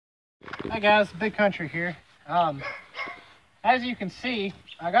Hi guys, Big Country here. As you can see,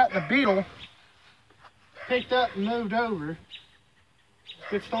 I got the Beetle picked up and moved over.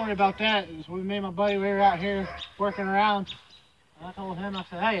 Good story about that is me and my buddy, we were out here working around. I told him, I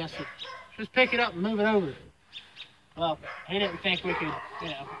said, hey, just pick it up and move it over. Well, he didn't think we could,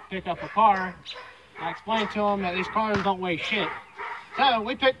 pick up a car. I explained to him that these cars don't weigh shit. So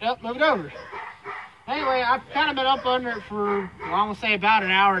we picked it up, moved it over. Anyway, I've kind of been up under it for, well, I'm gonna say about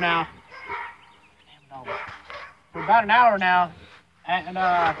an hour now. For about an hour now, and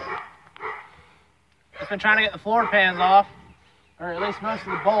just been trying to get the floor pans off, or at least most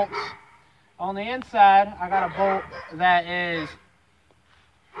of the bolts. On the inside, I got a bolt that is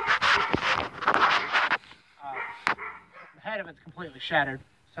the head of it's completely shattered.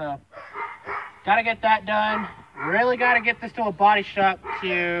 So, gotta get that done. Really gotta get this to a body shop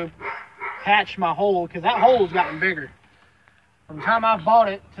to patch my hole, because that hole's gotten bigger. From the time I bought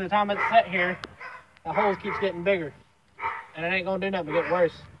it to the time it's set here, the hole keeps getting bigger, and it ain't gonna do nothing but get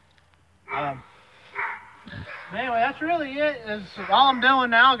worse. Anyway, that's really it. All I'm doing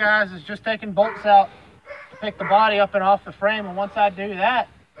now, guys, is just taking bolts out to pick the body up and off the frame, and once I do that,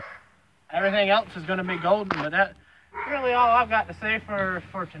 everything else is gonna be golden. But that's really all I've got to say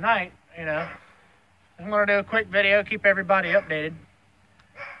for tonight. I'm gonna do a quick video, keep everybody updated.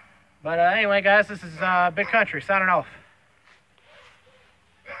 But anyway, guys, this is Big Country signing off.